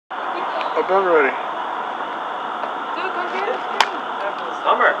I'm done already. Dude, come get us.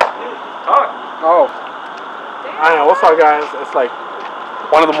 Summer, talk. Oh. I know. What's up, guys? It's like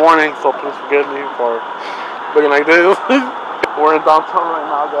 1 in the morning, so please forgive me for looking like this. We're in downtown right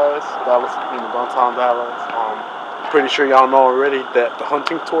now, guys. Dallas, downtown Dallas. Pretty sure y'all know already that the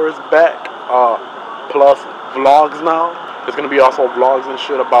hunting tour is back. Plus vlogs now. There's gonna be also vlogs and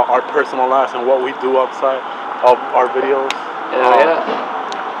shit about our personal lives and what we do outside of our videos.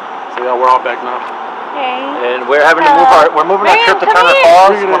 So yeah, we're all back now. Hey. And we're having to move we're moving our trip to Turner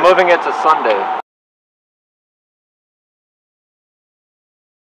Falls. We're moving it to Sunday.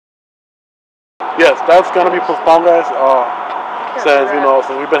 Yes, that's gonna be postponed, guys. Since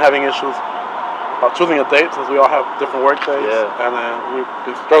since we've been having issues choosing a date, since we all have different work days, and then we've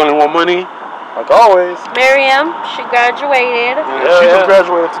been struggling with money, like always. Miriam, she graduated. She just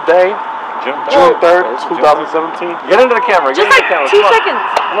graduated today, June 3rd, 2017. Get into the camera. Get into the camera. 2 seconds.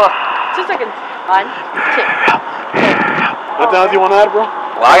 Come on. 2 seconds. 1, 2. What else you want to add, bro?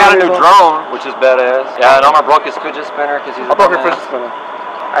 Well, I got a new drone, which is badass. Yeah, and Omar broke his fidget spinner because he's a broke your fidget spinner.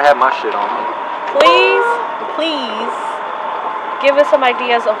 I had my shit on me. Please give us some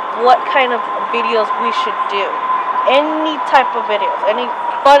ideas of what kind of videos we should do. Any type of videos, any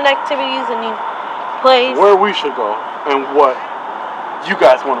fun activities, any place. Where we should go and what you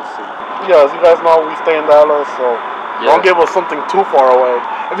guys want to see. Yeah, as you guys know, we stay in Dallas, so don't give us something too far away.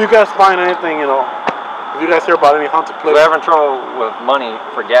 If you guys find anything, if you guys hear about any haunted place. We're having trouble with money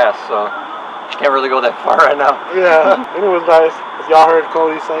for gas, so can't really go that far right now. Yeah. Anyways, guys, as y'all heard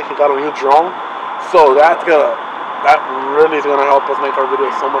Cody say, he got a new drone, so that really is gonna help us make our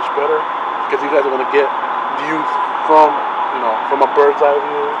videos so much better because you guys are gonna get views from a bird's eye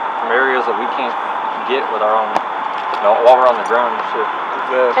view from areas that we can't get with our own, while we're on the ground and shit.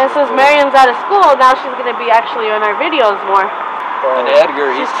 And since Miriam's out of school, now she's gonna be actually on our videos more. And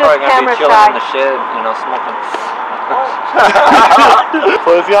Edgar, he's probably gonna be chilling in the shed, smoking. So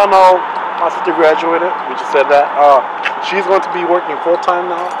as y'all know, my sister graduated. We just said that. She's going to be working full time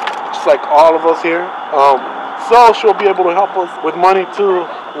now, just like all of us here. So she'll be able to help us with money too.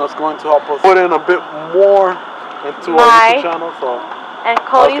 It's going to help us put in a bit more into our YouTube channel. So. And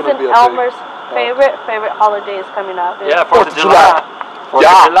Cody's and Elmer's favorite holiday is coming up. Yeah, 4th of July. 4th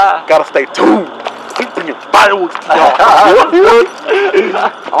of July. Gotta stay tuned. Keep bringing fireworks to y'all.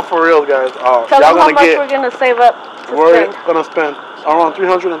 I'm for real, guys. Tell them how much we're gonna save up. We're gonna spend around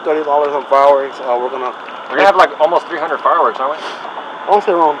 $330 on fireworks. We're gonna have like almost 300 fireworks, aren't we? I want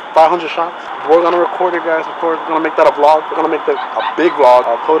to say around 500 shots. We're gonna record it, guys. Of course, we're gonna make that a vlog. We're gonna make that a big vlog.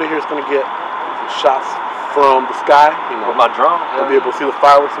 Cody here is gonna get some shots from the sky. With my drone. We'll be able to see the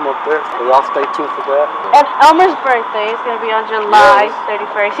fireworks from up there. So y'all stay tuned for that. And Elmer's birthday is gonna be on July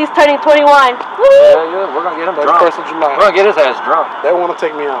 31st. He's turning 21. Woo! Yeah. We're gonna get him drunk. 1st of July. We're gonna get his ass drunk. They want to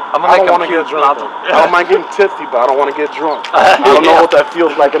take me out. I don't want to get drunk. I don't mind getting tipsy, but I don't want to get drunk. I don't know what that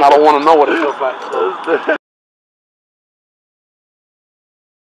feels like, and I don't want to know what it feels like. So.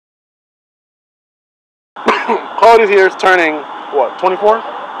 Cody's here is turning, what, 24?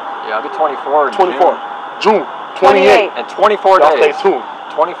 Yeah, I'll be 24 in 24. June 28. And 24 days. Stay tuned.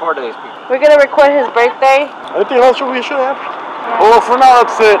 24 days, people. We're going to record his birthday. Anything else we should have? Yeah. Well, for now,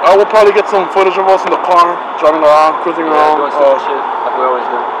 that's it. We'll probably get some footage of us in the car, driving around, cruising around. Doing some shit like we always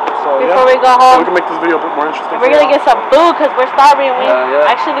do. So, before we go home, so we can make this video a bit more interesting. We're going to get some food because we're starving. We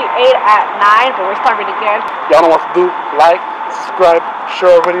actually ate at 9, but we're starving again. Y'all know what to do. Like, subscribe,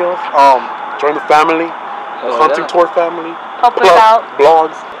 share our videos. Join the family. Hunting tour family. Help us out.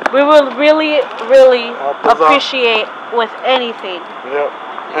 Blogs. We will really appreciate with anything. Yep.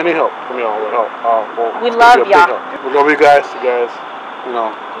 Any help from y'all would help. We love y'all. We love you guys.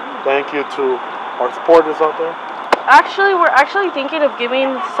 Thank you to our supporters out there. Actually, we're thinking of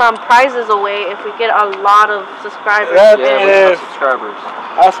giving some prizes away if we get a lot of subscribers. Subscribers.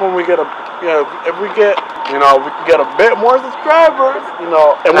 That's when we get if we get, we can get a bit more subscribers, and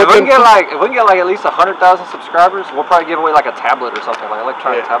if we can get like at least 100,000 subscribers, we'll probably give away like a tablet or something, like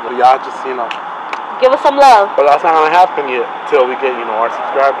electronic tablet. Y'all just, give us some love. But that's not gonna happen yet till we get, our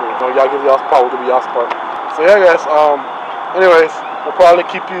subscribers. Y'all give y'all support, we'll give y'all support. So yeah, guys. Anyways, we'll probably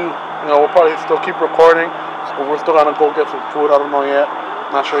keep we'll probably still keep recording. But we're still gonna go get some food. I don't know yet.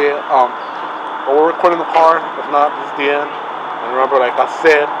 Not sure yet. But we're recording the car. If not, this is the end. And remember, like I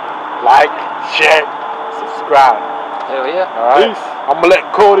said, like, share, subscribe. Hell yeah. Alright. I'm gonna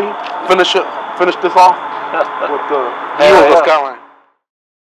let Cody finish this off with the view of the skyline.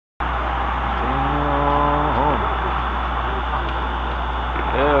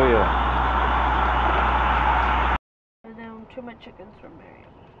 Hell yeah. And then too much chickens from Mary.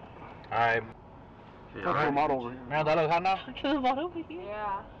 Alright. Come out over here. Come over here.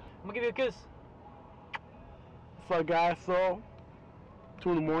 Yeah. I'm gonna give you a kiss. What's up, guys? So, 2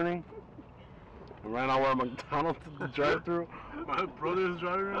 in the morning. And right now we're at McDonald's at the drive-thru. My brother is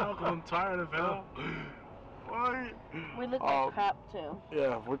driving right now because I'm tired as hell. Why? We look like crap too.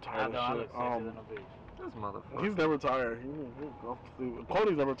 Yeah, we're tired of shit. This motherfucker. He's never tired. He'll go to sleep.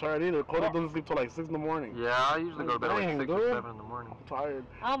 Cody's never tired either. Cody doesn't sleep till like 6 in the morning. Yeah, I usually go to bed like 6 dude. or 7 in the morning. I'm tired.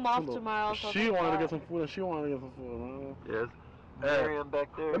 I'm off tomorrow. So She wanted to get some food and she wanted to get some food, man. Yes. Hey, Miriam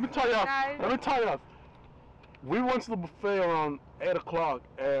back there. let me tell you. We went to the buffet around 8 o'clock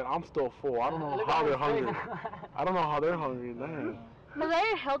and I'm still full. I don't know how they're hungry. I don't know how they're hungry. Damn. But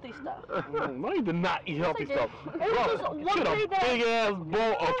I ate healthy stuff. No, you did not eat healthy stuff. It was just one you had a day that... big ass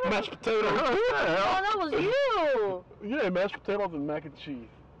bowl of mashed potatoes. Oh, that was you. You ate mashed potatoes and mac and cheese.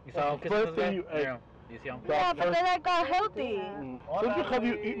 You saw him First thing you ate. You see him? Yeah, but then I got healthy. Just because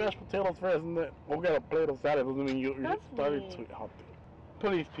you eat mashed potatoes first and then we got a plate of salad doesn't mean you started to eat healthy.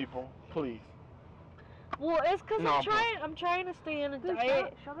 Please, people, please. Well, it's because I'm trying to stay in a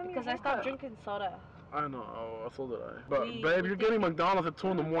diet because I stopped drinking soda. I know, so did I. But babe, you're getting McDonald's at 2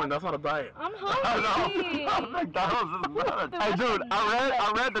 in the morning. That's not a diet. I'm hungry. McDonald's is not. Hey, dude,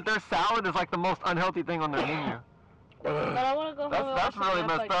 I read that their salad is like the most unhealthy thing on their menu. But I want to go home. That's really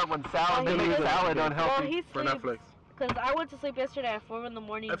messed up when salad they make salad unhealthy for Netflix. Because I went to sleep yesterday at 4 in the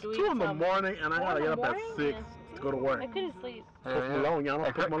morning. It's 2 in the morning and I gotta get up at 6 to go to work. I couldn't sleep. Post Malone, y'all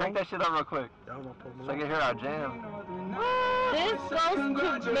know Post Malone? Crank that shit up real quick. Y'all know Post Malone? So I can hear our jam. This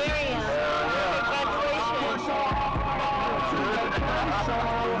goes to Miriam.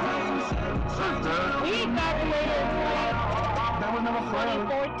 Congratulations. We graduated in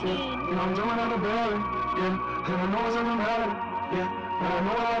 2014. I'm doing out of bed, yeah, and I know it's on matter, yeah, and I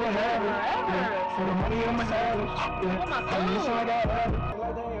know I already have it, yeah, for the money on my salad, yeah, and you I got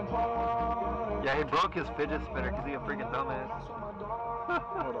it. Yeah, he broke his fidget spinner because he's a freaking dumbass.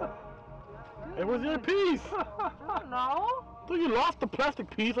 Hold on. Hey, where's your piece? No. Dude, you lost the plastic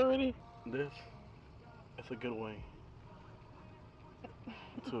piece already? This is a good way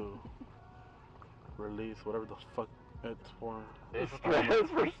to release whatever the fuck it's for. It's stress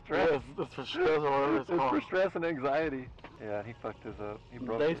for stress. Yes, it's for stress or whatever it's called. It's for stress and anxiety. Yeah, he fucked his up. He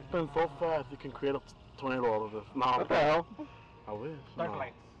broke They it. spin so fast you can create a tornado out of this. No, What the hell? I wish. Dark No.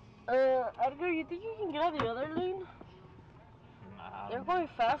 lights. Edgar, you think you can get on the other lane? Nah. They're going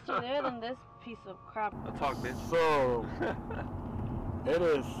faster there than this piece of crap. I'll talk, bitch. So it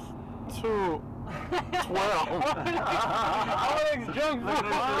is 2:12. Alex drunk.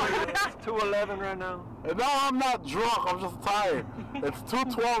 It's 2:11 right now. And no, I'm not drunk. I'm just tired. It's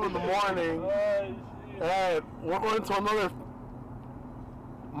 2:12 in the morning, and we're going to another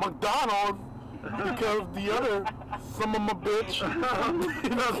McDonald's because the other son of a bitch, you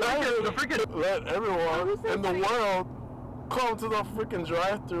know what I'm saying? Let everyone in the world come to the freaking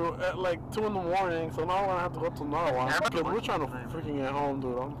drive-thru at like 2 in the morning. So now we're gonna have to go to another one because we're trying to freaking get home,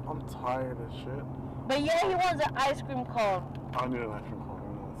 dude. I'm tired as shit. But yeah, he wants an ice cream cone. I need an ice cream cone, you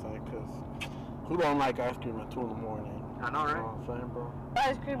know what I'm saying? Because who don't like ice cream at 2 in the morning? I know, You right? know what I'm saying, bro?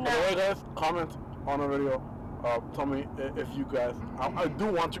 Ice cream By the way, now. guys, comment on the video. Tell me if you guys. I do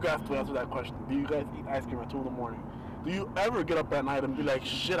want you guys to answer that question. Do you guys eat ice cream at 2 in the morning? Do you ever get up at night and be like,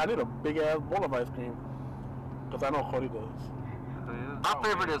 shit, I need a big ass bowl of ice cream? Because I know Cody does. Yeah. My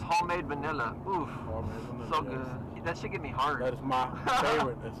favorite is homemade vanilla. Oof. Homemade vanilla, So yes. good. That shit get me hard. That is my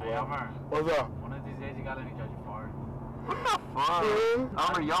favorite as Hey, well. Omar. What's up? One of these days you gotta let me judge you for it. What the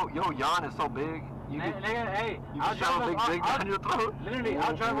fuck? Omar, yo, Jan is so big. You Hey, can hey, you can shove a big dick down your throat. Literally,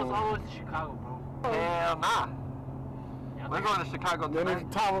 I'll drive us all the way to Chicago, bro. Hell nah. Yeah, We're going to Chicago Then tonight.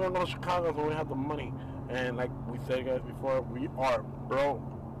 next time we're gonna go to Chicago when we have the money. And like we said, guys, before, we are broke.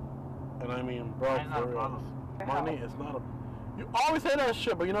 And I mean broke Money's not for a real. problem. Money is not a. You always say that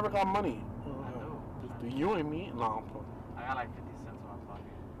shit, but you never got money. I do. Just you and me? No. I got like 50 cents in my pocket.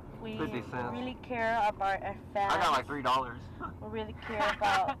 We 50 cents. really care about our fans. I got like $3. We really care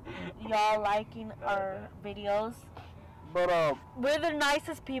about y'all liking our videos. But We're the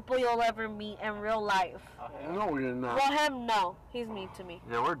nicest people you'll ever meet in real life. no, you're not. Well, him, no. He's mean to me.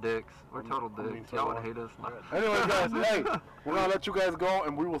 Yeah, we're dicks. We're total mean, dicks. so Y'all what? would hate us. Anyway, guys, hey, we're gonna let you guys go,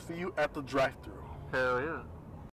 and we will see you at the drive-thru. Hell yeah.